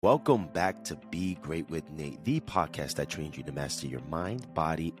Welcome back to Be Great with Nate, the podcast that trains you to master your mind,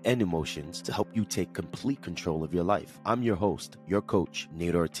 body, and emotions to help you take complete control of your life. I'm your host, your coach,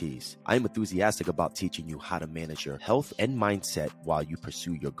 Nate Ortiz. I'm enthusiastic about teaching you how to manage your health and mindset while you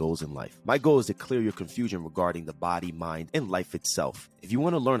pursue your goals in life. My goal is to clear your confusion regarding the body, mind, and life itself. If you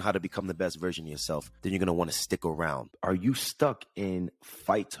want to learn how to become the best version of yourself, then you're going to want to stick around. Are you stuck in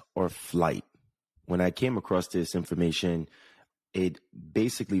fight or flight? When I came across this information, it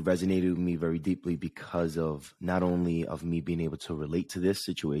basically resonated with me very deeply because of not only of me being able to relate to this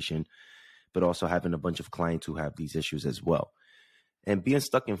situation, but also having a bunch of clients who have these issues as well. And being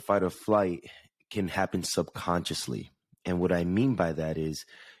stuck in fight or flight can happen subconsciously. And what I mean by that is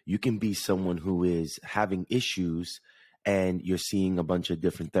you can be someone who is having issues and you're seeing a bunch of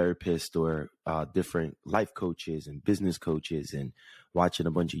different therapists or different life coaches and business coaches and watching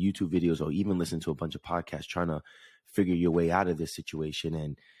a bunch of YouTube videos or even listening to a bunch of podcasts trying to figure your way out of this situation.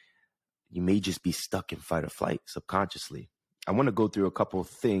 And you may just be stuck in fight or flight subconsciously. I want to go through a couple of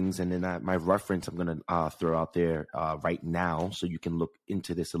things, and then my reference I'm going to throw out there right now so you can look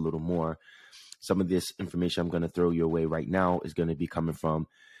into this a little more. Some of this information I'm going to throw your way right now is going to be coming from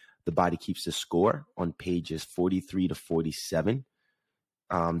The Body Keeps the Score on pages 43 to 47.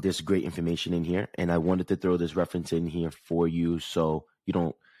 There's great information in here, and I wanted to throw this reference in here for you so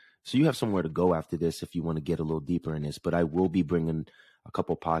you have somewhere to go after this if you want to get a little deeper in this. But I will be bringing a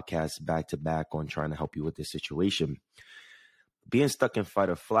couple podcasts back to back on trying to help you with this situation. Being stuck in fight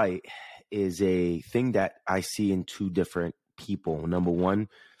or flight is a thing that I see in two different people. Number one,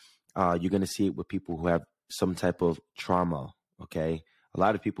 you're going to see it with people who have some type of trauma, okay? A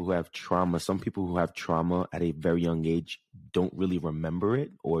lot of people who have trauma, some people who have trauma at a very young age don't really remember it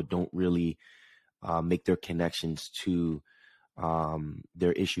or don't really make their connections to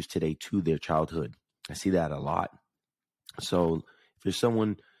their issues today to their childhood. I see that a lot. So if you're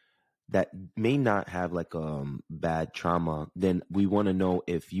someone that may not have like bad trauma, then we want to know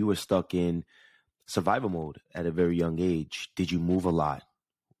if you were stuck in survival mode at a very young age. Did you move a lot?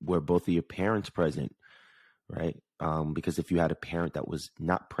 Were both of your parents present? Right? Because if you had a parent that was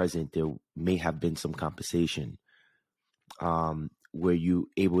not present, there may have been some compensation. Were you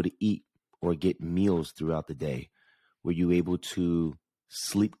able to eat or get meals throughout the day? Were you able to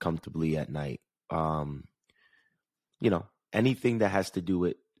sleep comfortably at night? Anything that has to do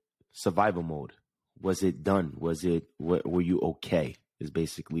with survival mode. Was it done? Were you okay? Is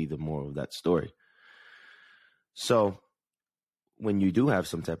basically the moral of that story. So when you do have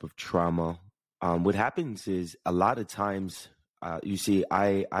some type of trauma, what happens is a lot of times, you see,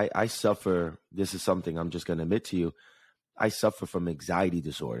 I suffer. This is something I'm just going to admit to you. I suffer from anxiety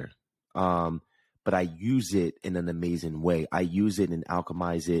disorder. But I use it in an amazing way. I use it and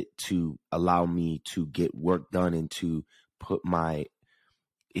alchemize it to allow me to get work done and to put I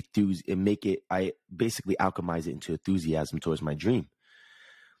basically alchemize it into enthusiasm towards my dream.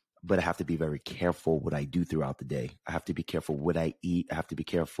 But I have to be very careful what I do throughout the day. I have to be careful what I eat. I have to be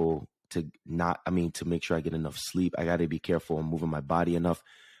careful to make sure I get enough sleep. I got to be careful on moving my body enough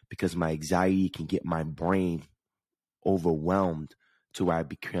because my anxiety can get my brain overwhelmed to where I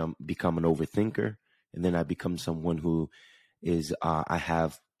become an overthinker. And then I become someone who is, I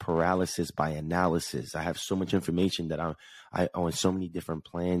have paralysis by analysis. I have so much information that I on so many different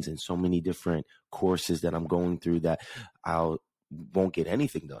plans and so many different courses that I'm going through that I won't get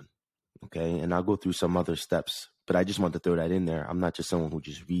anything done. Okay. And I'll go through some other steps, but I just want to throw that in there. I'm not just someone who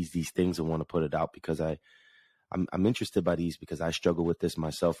just reads these things and want to put it out because I'm interested by these because I struggle with this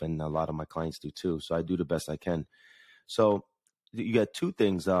myself and a lot of my clients do too. So I do the best I can. So you got two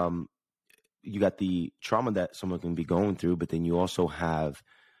things. You got the trauma that someone can be going through, but then you also have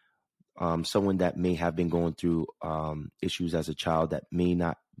someone that may have been going through issues as a child that may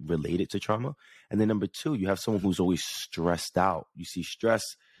not relate it to trauma. And then number two, you have someone who's always stressed out. You see, stress,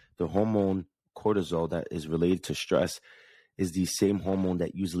 the hormone cortisol that is related to stress is the same hormone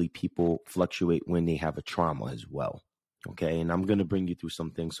that usually people fluctuate when they have a trauma as well. Okay. And I'm going to bring you through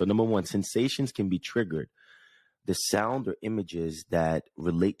some things. So number one, sensations can be triggered. The sound or images that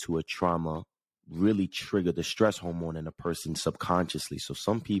relate to a trauma really trigger the stress hormone in a person subconsciously. So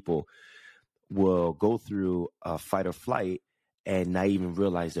some people will go through a fight or flight and not even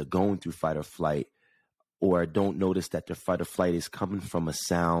realize they're going through fight or flight, or don't notice that their fight or flight is coming from a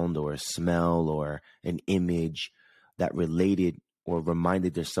sound or a smell or an image that related or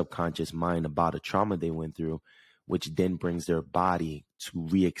reminded their subconscious mind about a trauma they went through, which then brings their body to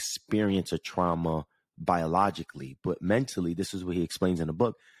re-experience a trauma biologically. But mentally, this is what he explains in the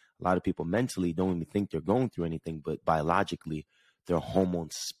book. A lot of people mentally don't even think they're going through anything, but biologically, their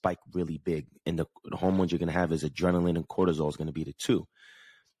hormones spike really big. And the hormones you're going to have is adrenaline and cortisol is going to be the two.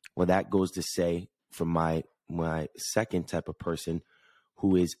 Well, that goes to say for my second type of person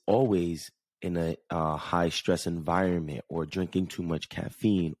who is always in a high stress environment or drinking too much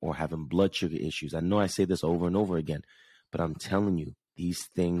caffeine or having blood sugar issues. I know I say this over and over again, but I'm telling you, these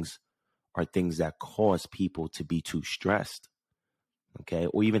things are things that cause people to be too stressed. Okay.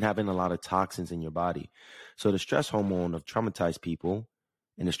 Or even having a lot of toxins in your body. So the stress hormone of traumatized people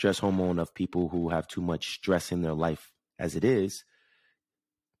and the stress hormone of people who have too much stress in their life as it is,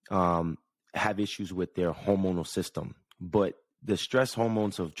 have issues with their hormonal system. But the stress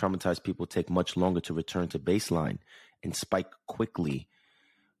hormones of traumatized people take much longer to return to baseline and spike quickly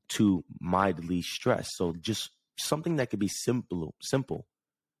to mildly stress. So just something that could be simple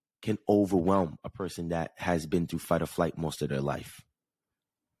can overwhelm a person that has been through fight or flight most of their life.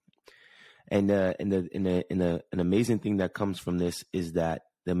 And an amazing thing that comes from this is that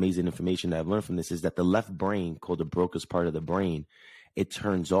the amazing information that I've learned from this is that the left brain, called the Broca's part of the brain, it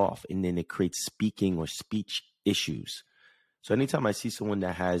turns off and then it creates speaking or speech issues. So anytime I see someone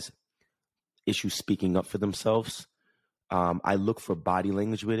that has issues speaking up for themselves, I look for body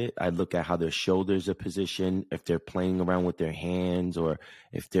language with it. I look at how their shoulders are positioned, if they're playing around with their hands or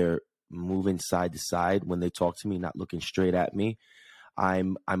if they're moving side to side when they talk to me, not looking straight at me.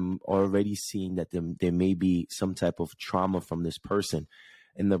 I'm already seeing that there may be some type of trauma from this person.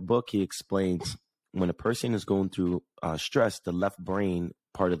 In the book, he explains when a person is going through stress, the left brain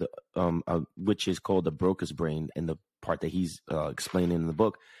part of the, which is called the Broca's brain, and the part that he's explaining in the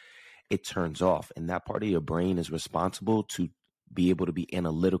book, it turns off. And that part of your brain is responsible to be able to be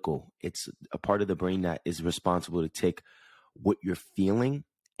analytical. It's a part of the brain that is responsible to take what you're feeling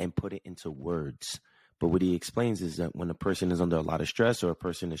and put it into words. But what he explains is that when a person is under a lot of stress or a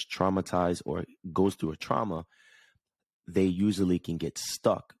person is traumatized or goes through a trauma, they usually can get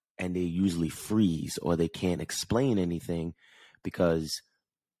stuck and they usually freeze or they can't explain anything because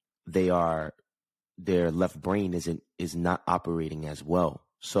their left brain is not operating as well.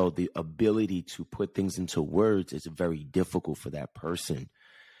 So the ability to put things into words is very difficult for that person.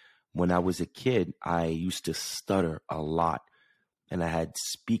 When I was a kid, I used to stutter a lot and I had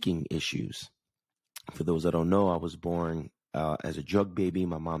speaking issues. For those that don't know, I was born as a drug baby.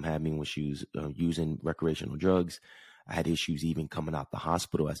 My mom had me when she was using recreational drugs. I had issues even coming out the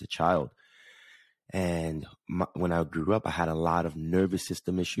hospital as a child. And when I grew up, I had a lot of nervous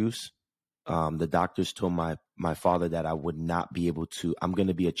system issues. The doctors told my father that I would not be able to, I'm going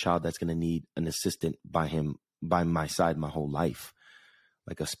to be a child that's going to need an assistant by my side my whole life,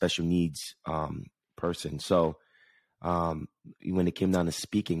 like a special needs person. So when it came down to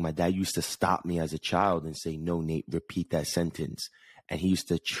speaking, my dad used to stop me as a child and say, "No, Nate, repeat that sentence." And he used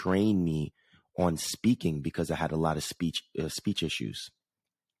to train me on speaking because I had a lot of speech issues.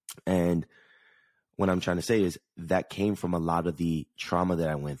 And what I'm trying to say is that came from a lot of the trauma that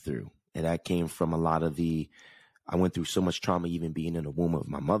I went through. And that came from I went through so much trauma, even being in the womb of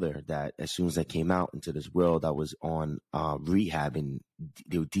my mother, that as soon as I came out into this world, I was on rehab and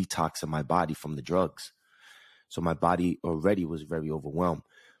they were detoxing my body from the drugs. So my body already was very overwhelmed,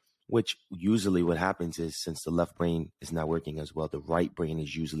 which usually what happens is since the left brain is not working as well, the right brain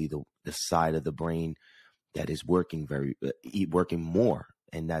is usually the side of the brain that is working working more.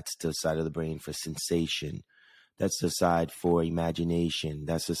 And that's the side of the brain for sensation. That's the side for imagination.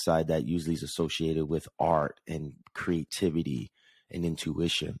 That's the side that usually is associated with art and creativity and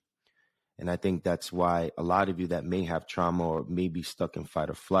intuition. And I think that's why a lot of you that may have trauma or may be stuck in fight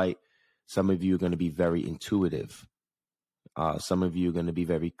or flight, some of you are going to be very intuitive. Some of you are going to be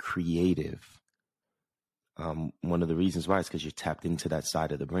very creative. One of the reasons why is because you're tapped into that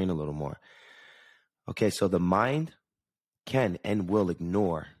side of the brain a little more. Okay, so the mind can and will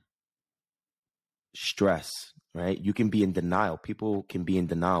ignore stress, right? You can be in denial. People can be in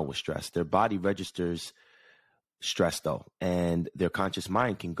denial with stress. Their body registers stress though, and their conscious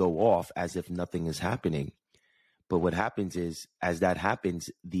mind can go off as if nothing is happening. But what happens is, as that happens,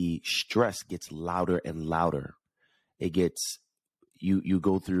 the stress gets louder and louder. It gets, you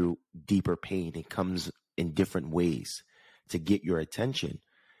go through deeper pain. It comes in different ways to get your attention.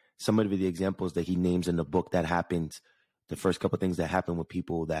 Some of the examples that he names in the book that happens, the first couple of things that happen with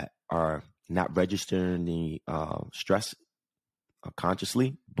people that are not registering the stress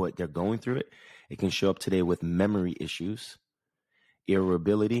consciously, but they're going through it. It can show up today with memory issues,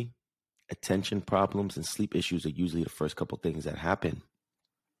 irritability, attention problems, and sleep issues are usually the first couple of things that happen.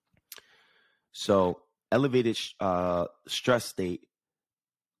 So elevated stress state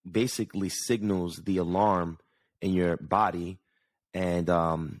basically signals the alarm in your body. And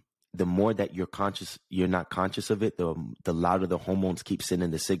the more that you're not conscious of it, the louder the hormones keep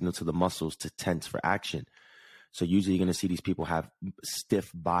sending the signal to the muscles to tense for action. So usually you're going to see these people have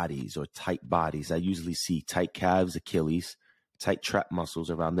stiff bodies or tight bodies. I usually see tight calves, Achilles, tight trap muscles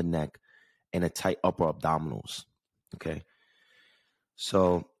around the neck, and a tight upper abdominals. Okay.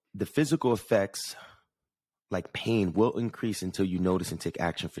 So the physical effects like pain will increase until you notice and take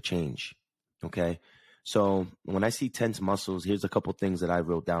action for change. Okay. So when I see tense muscles, here's a couple things that I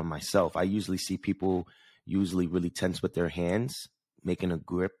wrote down myself. I usually see people usually really tense with their hands, making a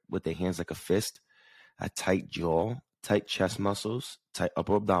grip with their hands like a fist, a tight jaw, tight chest muscles, tight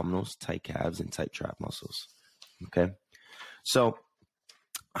upper abdominals, tight calves, and tight trap muscles. Okay. So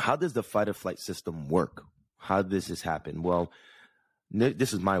how does the fight or flight system work? How does this happen? Well,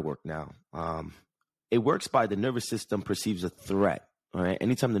 this is my work now. It works by the nervous system perceives a threat. All right.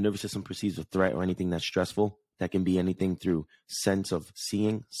 Anytime the nervous system perceives a threat or anything that's stressful, that can be anything through sense of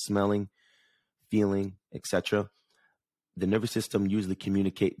seeing, smelling, feeling, etc. The nervous system usually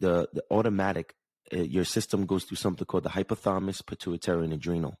communicate the automatic. Your system goes through something called the hypothalamus, pituitary, and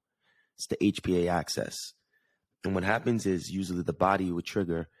adrenal. It's the HPA axis. And what happens is usually the body would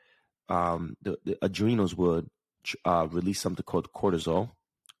trigger, the adrenals would release something called cortisol.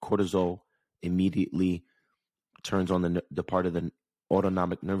 Cortisol immediately turns on the part of the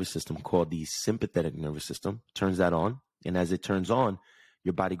autonomic nervous system called the sympathetic nervous system, turns that on. And as it turns on,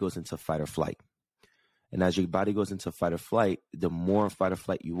 your body goes into fight or flight. And as your body goes into fight or flight, the more fight or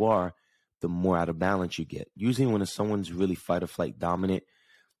flight you are, the more out of balance you get. Usually when someone's really fight or flight dominant,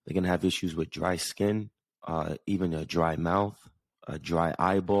 they're going to have issues with dry skin, even a dry mouth, dry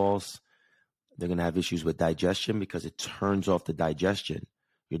eyeballs. They're going to have issues with digestion because it turns off the digestion,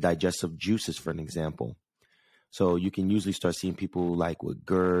 your digestive juices, for an example. So you can usually start seeing people like with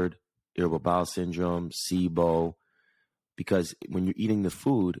GERD, irritable bowel syndrome, SIBO, because when you're eating the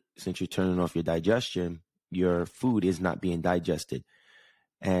food, since you're turning off your digestion, your food is not being digested.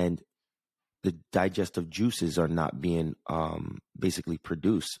 And the digestive juices are not being basically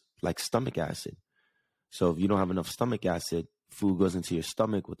produced, like stomach acid. So if you don't have enough stomach acid, food goes into your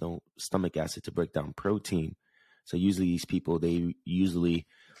stomach with no stomach acid to break down protein. So usually these people, they usually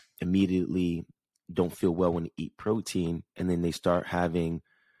immediately don't feel well when they eat protein. And then they start having,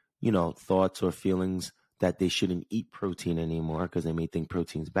 thoughts or feelings that they shouldn't eat protein anymore because they may think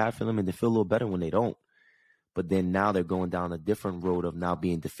protein's bad for them, and they feel a little better when they don't. But then now they're going down a different road of now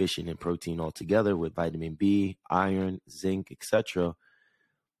being deficient in protein altogether with vitamin B, iron, zinc, etc.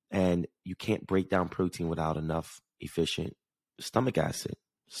 And you can't break down protein without enough efficient stomach acid.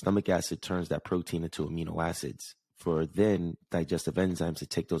 Stomach acid turns that protein into amino acids for then digestive enzymes to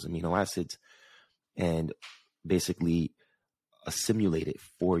take those amino acids and basically assimilate it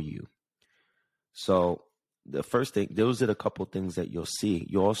for you. So the first thing, those are the couple things that you'll see.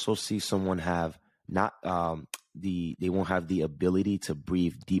 You also see someone have not they won't have the ability to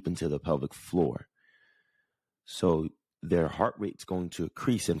breathe deep into the pelvic floor. So their heart rate's going to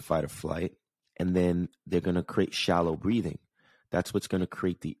increase in fight or flight, and then they're going to create shallow breathing. That's what's going to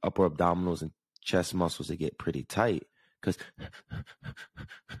create the upper abdominals and chest muscles that get pretty tight because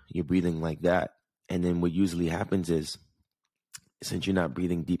you're breathing like that. And then what usually happens is, since you're not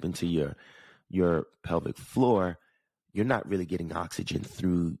breathing deep into your pelvic floor, you're not really getting oxygen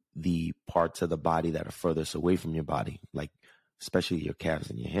through the parts of the body that are furthest away from your body, like especially your calves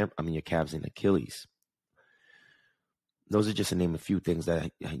and your calves and Achilles. Those are just to name a few things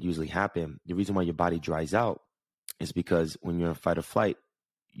that usually happen. The reason why your body dries out is because when you're in fight or flight,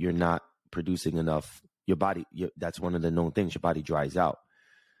 you're not producing enough. Your body, that's one of the known things. Your body dries out.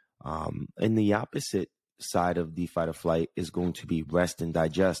 And the opposite side of the fight or flight is going to be rest and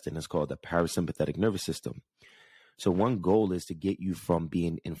digest, and it's called the parasympathetic nervous system. So one goal is to get you from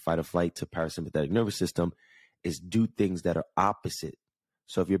being in fight or flight to parasympathetic nervous system is do things that are opposite.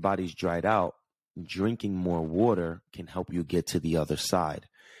 So if your body's dried out, drinking more water can help you get to the other side.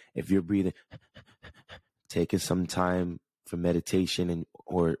 If you're breathing, taking some time for meditation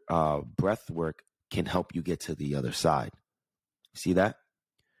or breath work can help you get to the other side. See that?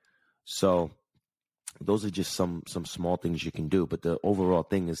 So those are just some small things you can do, but the overall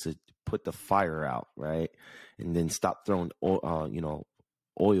thing is to put the fire out, right? And then stop throwing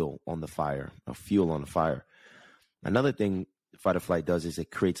oil on the fire or fuel on the fire. Another thing fight or flight does is it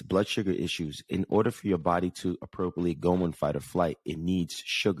creates blood sugar issues. In order for your body to appropriately go in fight or flight, it needs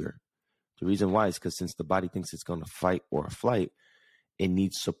sugar. The reason why is because since the body thinks it's going to fight or flight, it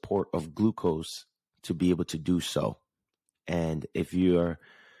needs support of glucose to be able to do so. And if you're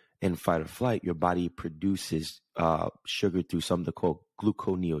in fight or flight, your body produces sugar through something called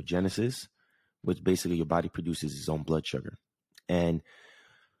gluconeogenesis, which basically your body produces its own blood sugar. And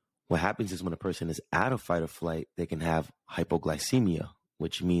what happens is when a person is out of fight or flight, they can have hypoglycemia,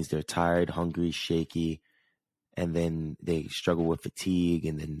 which means they're tired, hungry, shaky, and then they struggle with fatigue,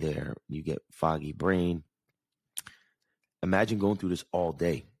 and then you get foggy brain. Imagine going through this all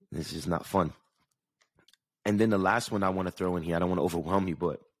day. This is not fun. And then the last one I want to throw in here, I don't want to overwhelm you,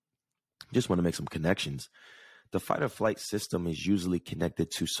 but just want to make some connections. The fight or flight system is usually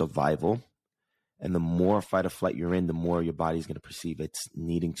connected to survival. And the more fight or flight you're in, the more your body's going to perceive it's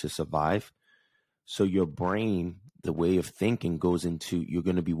needing to survive. So your brain, the way of thinking goes into, you're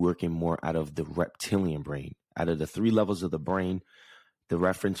going to be working more out of the reptilian brain. Out of the 3 levels of the brain, the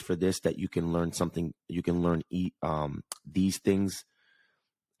reference for this, that you can learn something, you can learn these things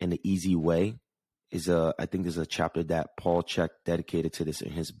in an easy way, is I think there's a chapter that Paul Chek dedicated to this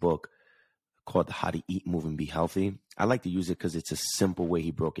in his book called How to Eat, Move, and Be Healthy. I like to use it because it's a simple way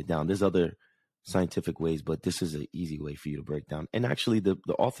he broke it down. There's other scientific ways, but this is an easy way for you to break down. And actually the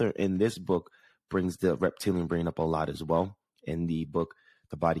author in this book brings the reptilian brain up a lot as well. In the book,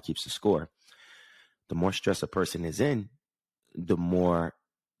 The Body Keeps the Score. The more stress a person is in, the more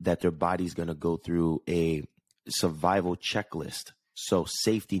that their body's going to go through a survival checklist. So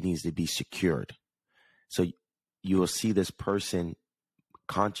safety needs to be secured. So you will see this person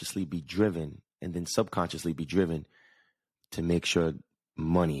consciously be driven and then subconsciously be driven to make sure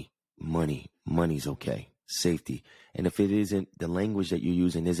money's okay. Safety. And if it isn't, the language that you're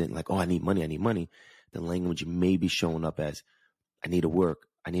using isn't like, oh, I need money. The language may be showing up as, I need to work.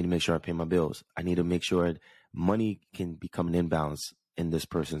 I need to make sure I pay my bills. I need to make sure money can become an imbalance in this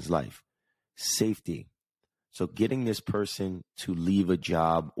person's life. Safety. So getting this person to leave a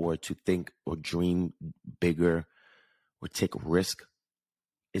job or to think or dream bigger or take risk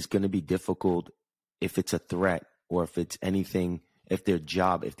is going to be difficult if it's a threat or if it's anything, if their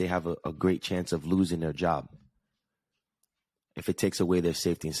job, if they have a great chance of losing their job, if it takes away their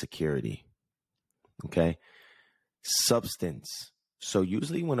safety and security. Okay. Substance. So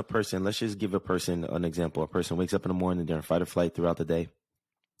usually when a person, let's just give a person an example. A person wakes up in the morning, they're in fight or flight throughout the day.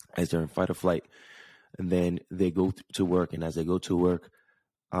 As they're in fight or flight, and then they go to work. And as they go to work,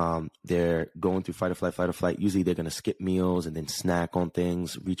 they're going through fight or flight. Usually they're going to skip meals and then snack on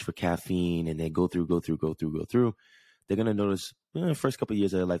things, reach for caffeine, and they go through. They're going to notice the first couple of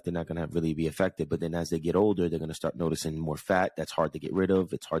years of their life, they're not going to really be affected. But then as they get older, they're going to start noticing more fat. That's hard to get rid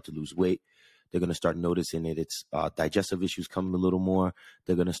of. It's hard to lose weight. They're going to start noticing that it's digestive issues coming a little more.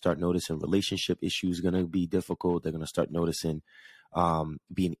 They're going to start noticing relationship issues going to be difficult. They're going to start noticing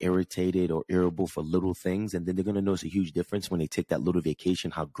being irritated or irritable for little things. And then they're going to notice a huge difference when they take that little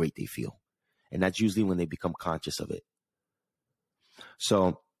vacation, how great they feel. And that's usually when they become conscious of it.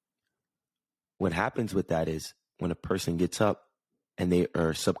 So what happens with that is when a person gets up and they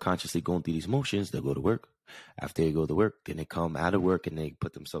are subconsciously going through these motions, they'll go to work. After they go to work, then they come out of work and they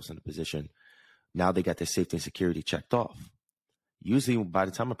put themselves in a position. Now they got their safety and security checked off. Usually by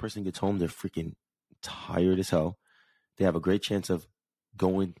the time a person gets home, they're freaking tired as hell. They have a great chance of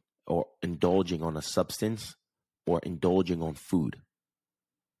going or indulging on a substance or indulging on food.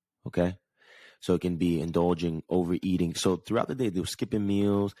 Okay. So it can be indulging, overeating. So throughout the day, they're skipping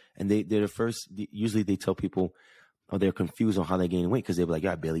meals and they're the first, usually they tell people, oh, they're confused on how they gain weight because they're like,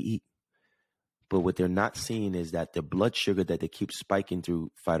 yeah, I barely eat. But what they're not seeing is that the blood sugar that they keep spiking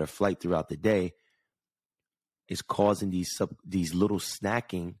through fight or flight throughout the day is causing these little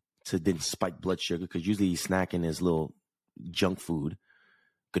snacking to then spike blood sugar, because usually snacking is little junk food,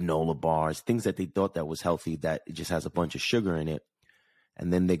 granola bars, things that they thought that was healthy that it just has a bunch of sugar in it.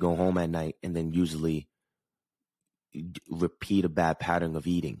 And then they go home at night and then usually repeat a bad pattern of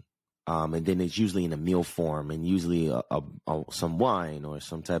eating. And then it's usually in a meal form and usually some wine or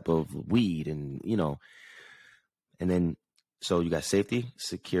some type of weed and then so you got safety,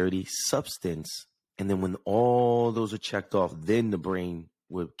 security, substance. And then when all those are checked off, then the brain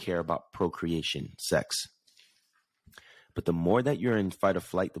would care about procreation, sex. But the more that you're in fight or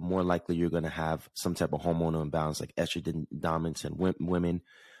flight, the more likely you're going to have some type of hormonal imbalance like estrogen dominance in women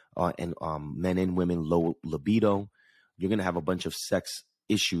and men and women, low libido. You're going to have a bunch of sex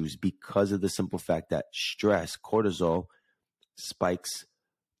issues because of the simple fact that stress, cortisol spikes.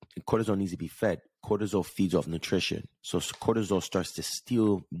 Cortisol needs to be fed. Cortisol feeds off nutrition. So cortisol starts to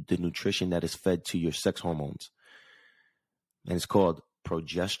steal the nutrition that is fed to your sex hormones. And it's called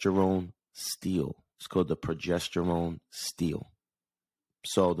progesterone steal. It's called the progesterone steal.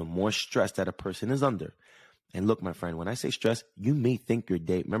 So the more stress that a person is under, and look, my friend, when I say stress, you may think your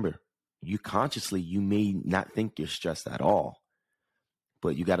day, remember, you may not think you're stressed at all.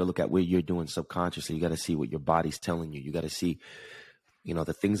 But you got to look at what you're doing subconsciously. You got to see what your body's telling you. You got to see,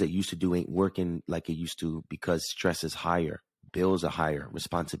 the things that you used to do ain't working like it used to because stress is higher. Bills are higher.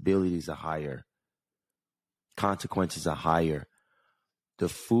 Responsibilities are higher. Consequences are higher. the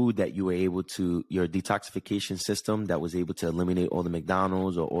food that you were able to, your detoxification system that was able to eliminate all the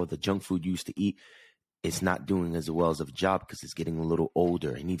McDonald's or the junk food you used to eat, it's not doing as well as of a job because it's getting a little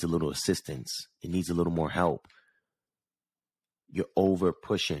older. It needs a little assistance. It needs a little more help. You're over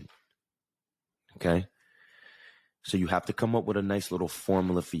pushing. Okay. So you have to come up with a nice little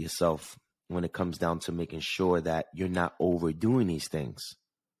formula for yourself when it comes down to making sure that you're not overdoing these things.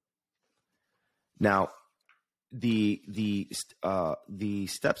 Now, the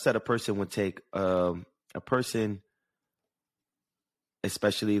steps that a person would take, a person,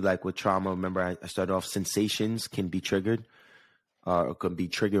 especially like with trauma, remember I started off, sensations can be triggered, or can be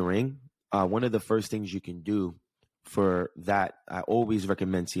triggering. One of the first things you can do for that, I always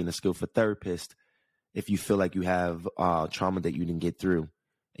recommend seeing a skillful therapist if you feel like you have trauma that you didn't get through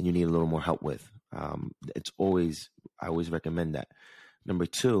and you need a little more help with. I always recommend that. Number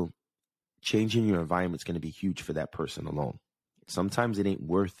two, changing your environment is going to be huge for that person alone. Sometimes it ain't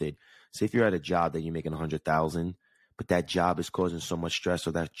worth it. Say if you're at a job that you're making $100,000, but that job is causing so much stress,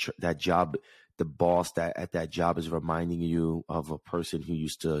 or that job, the boss that at that job is reminding you of a person who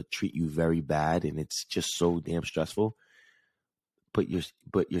used to treat you very bad, and it's just so damn stressful. But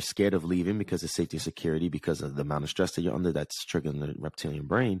you're scared of leaving because of safety and security, because of the amount of stress that you're under that's triggering the reptilian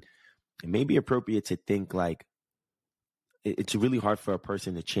brain. It may be appropriate to think like, it's really hard for a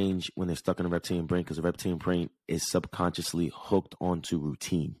person to change when they're stuck in a reptilian brain, because the reptilian brain is subconsciously hooked onto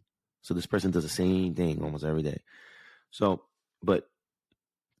routine. So this person does the same thing almost every day. So, but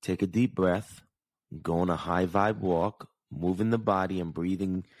take a deep breath, go on a high vibe walk, moving the body and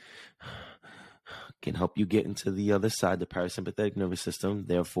breathing can help you get into the other side, the parasympathetic nervous system,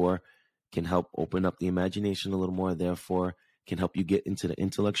 therefore can help open up the imagination a little more, therefore can help you get into the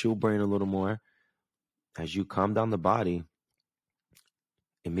intellectual brain a little more. As you calm down the body,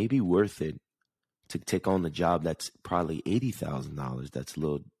 it may be worth it to take on the job that's probably $80,000. That's a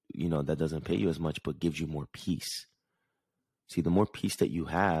little, that doesn't pay you as much, but gives you more peace. See, the more peace that you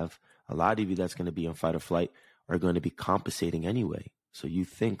have, a lot of you that's going to be on fight or flight are going to be compensating anyway. So you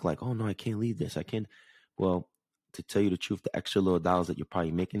think like, oh no, I can't leave this. I can't. Well, to tell you the truth, the extra little dollars that you're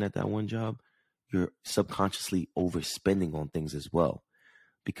probably making at that one job, you're subconsciously overspending on things as well.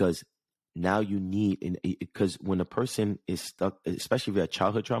 Because now you need, because when a person is stuck, especially if you have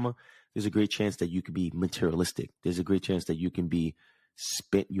childhood trauma, there's a great chance that you could be materialistic. There's a great chance that you can be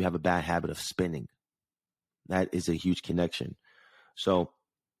you have a bad habit of spending. That is a huge connection. So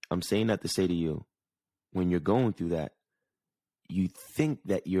I'm saying that to say to you, when you're going through that, you think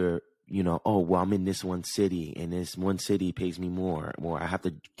that you're, oh, well, I'm in this one city and this one city pays me more, or I have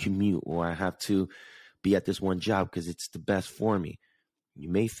to commute, or I have to be at this one job because it's the best for me. You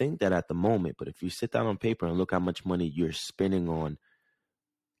may think that at the moment, but if you sit down on paper and look how much money you're spending on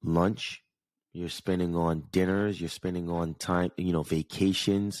lunch, you're spending on dinners, you're spending on time,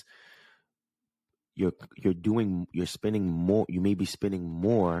 vacations, you're spending more, you may be spending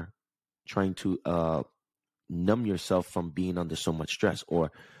more trying to numb yourself from being under so much stress.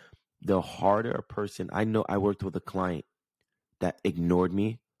 Or the harder a person, I know I worked with a client that ignored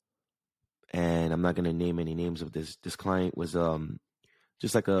me, and I'm not going to name any names of this. This client was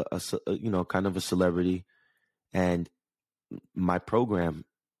just like a kind of a celebrity, and my program,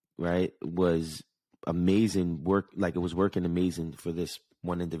 right, was amazing work. Like it was working amazing for this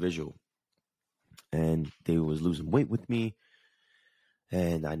one individual, and they was losing weight with me,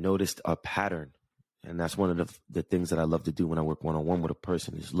 and I noticed a pattern. And that's one of the things that I love to do when I work one-on-one with a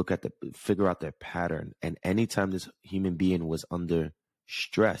person, is figure out their pattern. And anytime this human being was under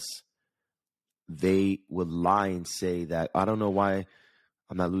stress, they would lie and say that, I don't know why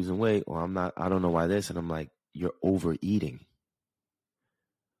I'm not losing weight, or I don't know why this. And I'm like, you're overeating.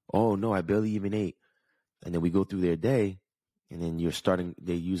 Oh no, I barely even ate. And then we go through their day, and then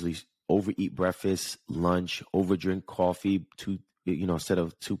they usually overeat breakfast, lunch, overdrink coffee, instead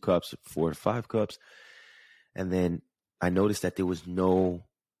of 2 cups, 4 to 5 cups. And then I noticed that there was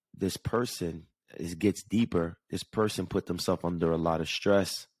this person, it gets deeper. This person put themselves under a lot of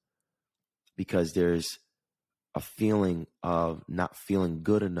stress because there's a feeling of not feeling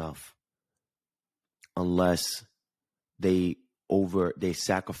good enough unless they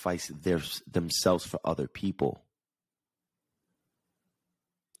sacrifice themselves for other people.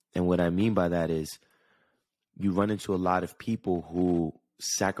 And what I mean by that is, you run into a lot of people who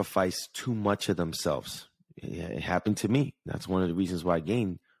sacrifice too much of themselves. It happened to me. That's one of the reasons why I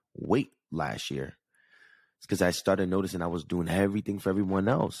gained weight last year. It's because I started noticing I was doing everything for everyone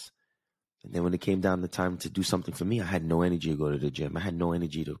else. And then when it came down to time to do something for me, I had no energy to go to the gym. I had no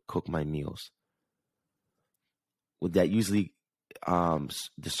energy to cook my meals. With that, usually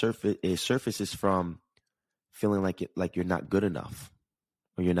the surfaces from feeling like you're not good enough.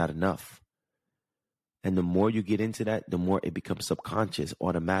 or you're not enough. And the more you get into that, the more it becomes subconscious,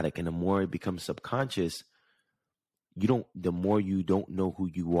 automatic. And the more it becomes subconscious, the more you don't know who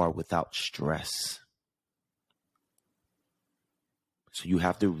you are without stress. So you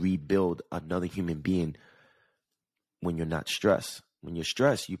have to rebuild another human being when you're not stressed. When you're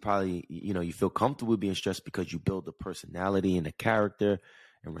stressed, you probably, you feel comfortable being stressed because you build a personality and a character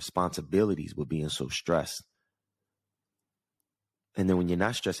and responsibilities with being so stressed. And then when you're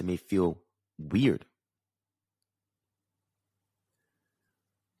not stressed, it may feel weird.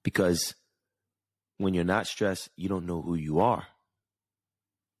 Because when you're not stressed, you don't know who you are.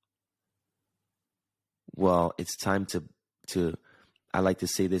 Well, it's time to I like to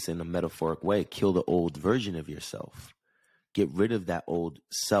say this in a metaphoric way, kill the old version of yourself. Get rid of that old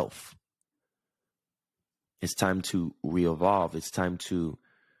self. It's time to re-evolve. It's time to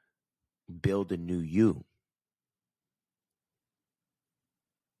build a new you.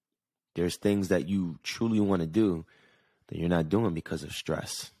 There's things that you truly want to do that you're not doing because of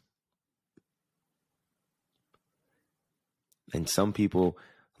stress. And some people,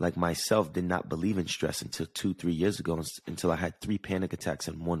 like myself, did not believe in stress until 2-3 years ago, until I had 3 panic attacks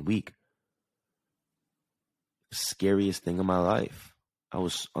in 1 week. Scariest thing in my life. I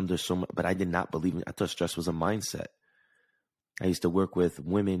was under so much, but I did not believe in it. I thought stress was a mindset. I used to work with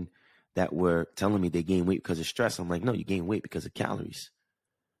women that were telling me they gain weight because of stress. I'm like, no, you gain weight because of calories.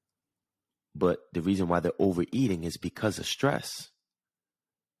 But the reason why they're overeating is because of stress.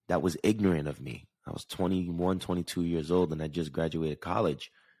 That was ignorant of me. I was 21, 22 years old, and I just graduated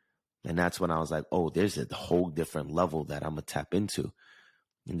college. And that's when I was like, oh, there's a whole different level that I'm going to tap into.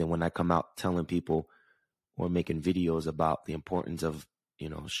 And then when I come out telling people or making videos about the importance of,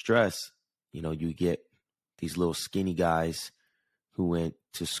 stress, you get these little skinny guys who went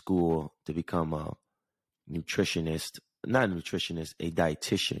to school to become a nutritionist, not a nutritionist, a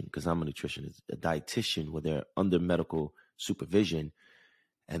dietitian, because I'm a nutritionist, a dietitian where they're under medical supervision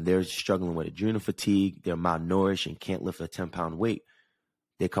and they're struggling with adrenal fatigue, they're malnourished and can't lift a 10-pound weight.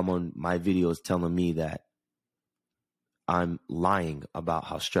 They come on my videos telling me that I'm lying about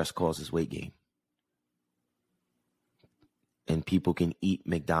how stress causes weight gain. And people can eat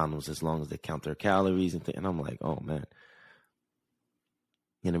McDonald's as long as they count their calories and I'm like, oh man.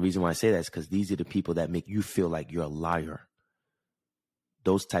 And the reason why I say that is because these are the people that make you feel like you're a liar.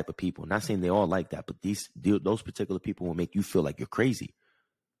 Those type of people. Not saying they all like that, but those particular people will make you feel like you're crazy.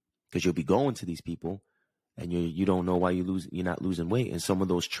 Because you'll be going to these people and you don't know why you're not losing weight. And some of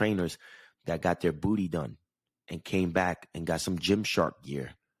those trainers that got their booty done and came back and got some Gymshark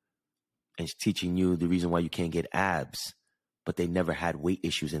gear and teaching you the reason why you can't get abs, but they never had weight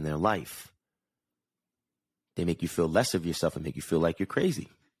issues in their life. They make you feel less of yourself and make you feel like you're crazy.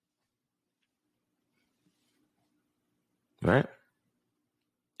 Right?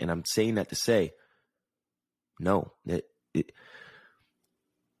 And I'm saying that to say, no,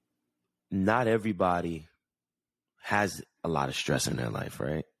 not everybody has a lot of stress in their life,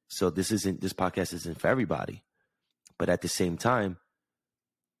 right? So this podcast isn't for everybody. But at the same time,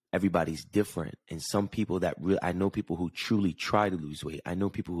 everybody's different. And some people I know people who truly try to lose weight. I know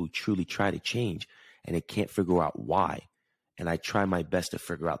people who truly try to change and they can't figure out why. And I try my best to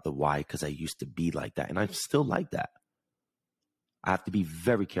figure out the why because I used to be like that. And I'm still like that. I have to be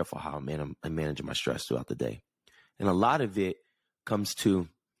very careful how I'm managing my stress throughout the day. And a lot of it comes to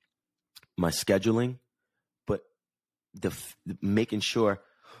my scheduling, but making sure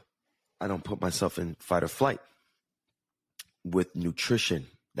I don't put myself in fight or flight with nutrition.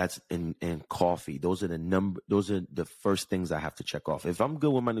 That's in coffee. Those are the first things I have to check off. If I'm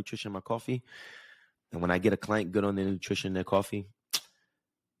good with my nutrition and my coffee, and when I get a client good on their nutrition and their coffee,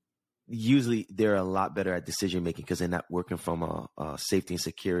 usually they're a lot better at decision making because they're not working from a safety and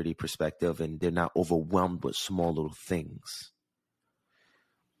security perspective, and they're not overwhelmed with small little things.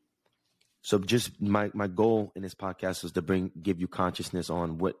 So just my goal in this podcast was to give you consciousness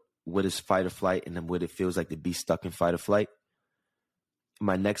on what is fight or flight and then what it feels like to be stuck in fight or flight.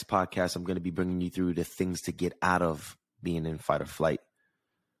 My next podcast, I'm going to be bringing you through the things to get out of being in fight or flight.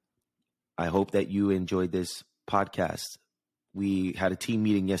 I hope that you enjoyed this podcast. We had a team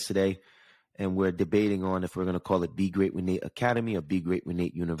meeting yesterday, and we're debating on if we're going to call it Be Great with Nate Academy or Be Great with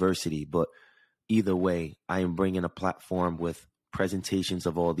Nate University. But either way, I am bringing a platform with presentations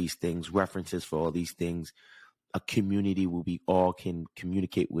of all these things, references for all these things, a community where we all can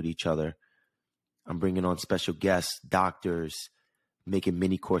communicate with each other. I'm bringing on special guests, doctors, making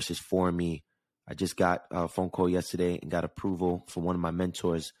mini courses for me. I just got a phone call yesterday and got approval from one of my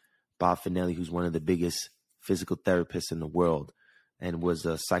mentors, Bob Finelli, who's one of the biggest physical therapists in the world and was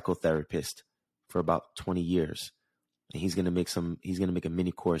a psychotherapist for about 20 years. and he's gonna make a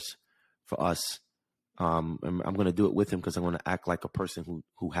mini course for us. And I'm gonna do it with him because I'm gonna act like a person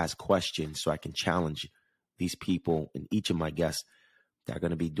who has questions, so I can challenge these people and each of my guests that are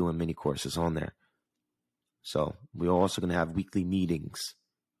gonna be doing mini courses on there. So we're also gonna have weekly meetings,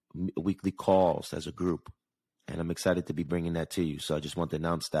 weekly calls as a group, and I'm excited to be bringing that to you. So I just want to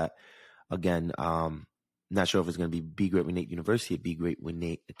announce that again. Not sure if it's going to be Be Great with Nate University or Be Great with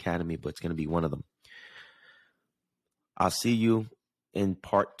Nate Academy, but it's going to be one of them. I'll see you in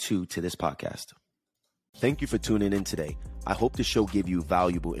part 2 to this podcast. Thank you for tuning in today. I hope the show gave you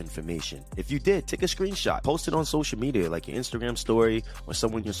valuable information. If you did, take a screenshot, post it on social media, like your Instagram story or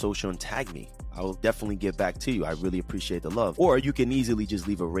someone in your social, and tag me. I will definitely get back to you. I really appreciate the love. Or you can easily just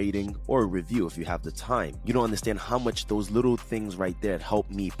leave a rating or a review if you have the time. You don't understand how much those little things right there help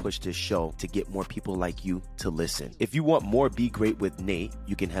me push this show to get more people like you to listen. If you want more Be Great with Nate,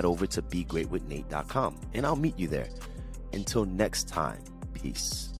 you can head over to begreatwithnate.com and I'll meet you there. Until next time, peace.